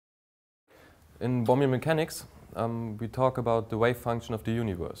In Bohmian Mechanics, we talk about the wave function of the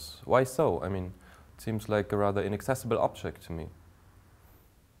universe. Why so? I mean, it seems like a rather inaccessible object to me.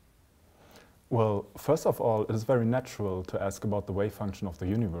 Well, first of all, it is very natural to ask about the wave function of the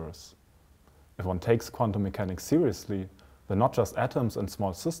universe. If one takes quantum mechanics seriously, then not just atoms and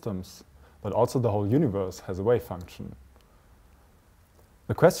small systems, but also the whole universe has a wave function.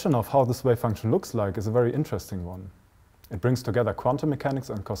 The question of how this wave function looks like is a very interesting one. It brings together quantum mechanics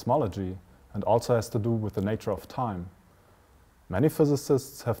and cosmology, and also has to do with the nature of time. Many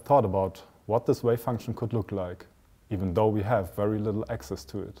physicists have thought about what this wave function could look like, even though we have very little access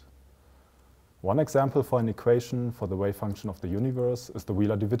to it. One example for an equation for the wave function of the universe is the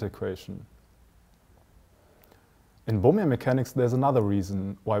Wheeler-de Wit equation. In Bohmian mechanics, there's another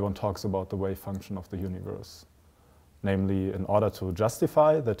reason why one talks about the wave function of the universe. Namely, in order to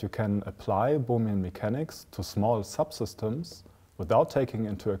justify that you can apply Bohmian mechanics to small subsystems without taking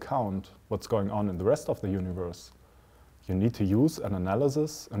into account what's going on in the rest of the universe, you need to use an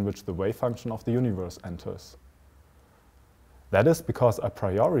analysis in which the wave function of the universe enters. That is because a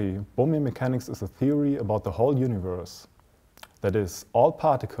priori, Bohmian mechanics is a theory about the whole universe. That is, all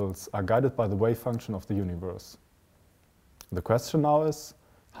particles are guided by the wave function of the universe. The question now is,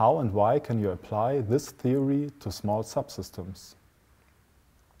 how and why can you apply this theory to small subsystems?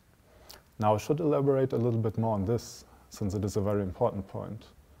 Now I should elaborate a little bit more on this, since it is a very important point.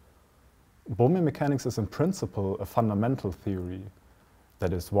 Bohmian mechanics is in principle a fundamental theory,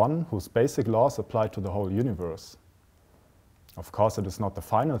 that is one whose basic laws apply to the whole universe. Of course, it is not the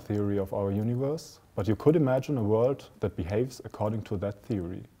final theory of our universe, but you could imagine a world that behaves according to that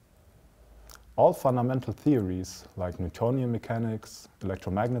theory. All fundamental theories, like Newtonian mechanics,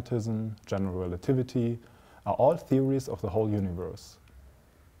 electromagnetism, general relativity, are all theories of the whole universe.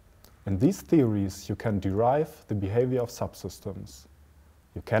 In these theories, you can derive the behavior of subsystems.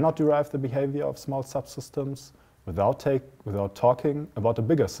 You cannot derive the behavior of small subsystems without talking about a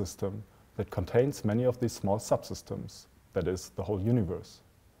bigger system that contains many of these small subsystems, that is, the whole universe.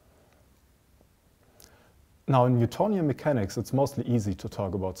 Now, in Newtonian mechanics, it's mostly easy to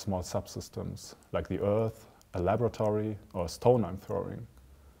talk about small subsystems, like the Earth, a laboratory, or a stone I'm throwing.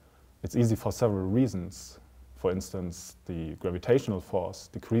 It's easy for several reasons. For instance, the gravitational force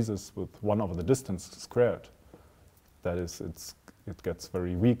decreases with 1 over the distance squared. That is, it gets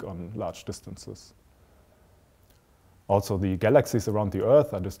very weak on large distances. Also, the galaxies around the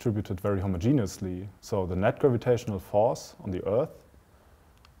Earth are distributed very homogeneously, so the net gravitational force on the Earth,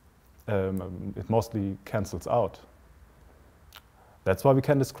 it mostly cancels out. That's why we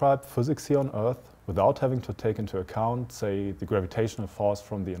can describe physics here on Earth without having to take into account, say, the gravitational force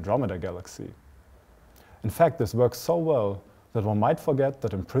from the Andromeda galaxy. In fact, this works so well that one might forget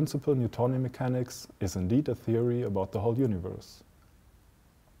that in principle Newtonian mechanics is indeed a theory about the whole universe.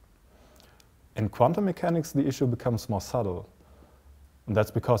 In quantum mechanics, the issue becomes more subtle, and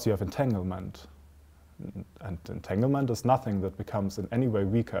that's because you have entanglement. And entanglement is nothing that becomes in any way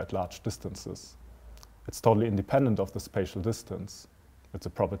weaker at large distances. It's totally independent of the spatial distance. It's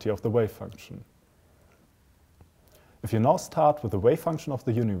a property of the wave function. If you now start with the wave function of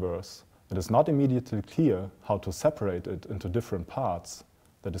the universe, it is not immediately clear how to separate it into different parts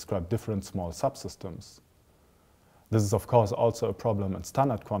that describe different small subsystems. This is of course also a problem in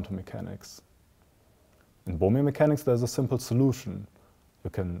standard quantum mechanics. In Bohmian mechanics there's a simple solution. You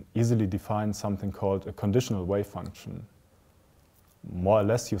can easily define something called a conditional wave function. More or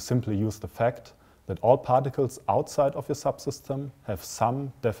less you simply use the fact that all particles outside of your subsystem have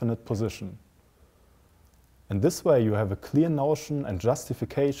some definite position. In this way you have a clear notion and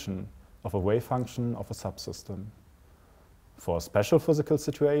justification of a wave function of a subsystem. For special physical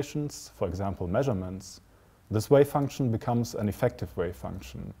situations, for example measurements, this wave function becomes an effective wave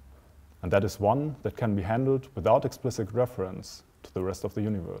function. And that is one that can be handled without explicit reference to the rest of the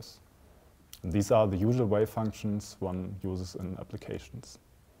universe. And these are the usual wave functions one uses in applications.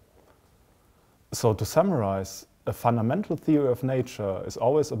 So to summarize, a fundamental theory of nature is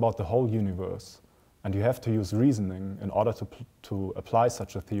always about the whole universe, and you have to use reasoning in order to apply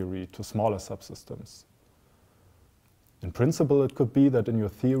such a theory to smaller subsystems. In principle, it could be that in your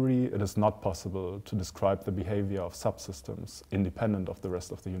theory it is not possible to describe the behavior of subsystems independent of the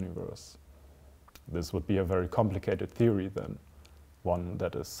rest of the universe. This would be a very complicated theory then, one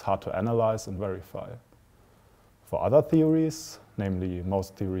that is hard to analyze and verify. For other theories, namely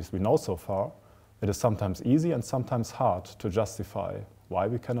most theories we know so far, it is sometimes easy and sometimes hard to justify why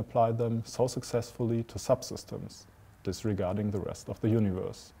we can apply them so successfully to subsystems, disregarding the rest of the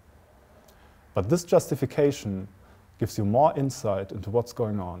universe. But this justification gives you more insight into what's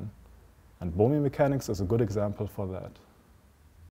going on, and Bohmian mechanics is a good example for that.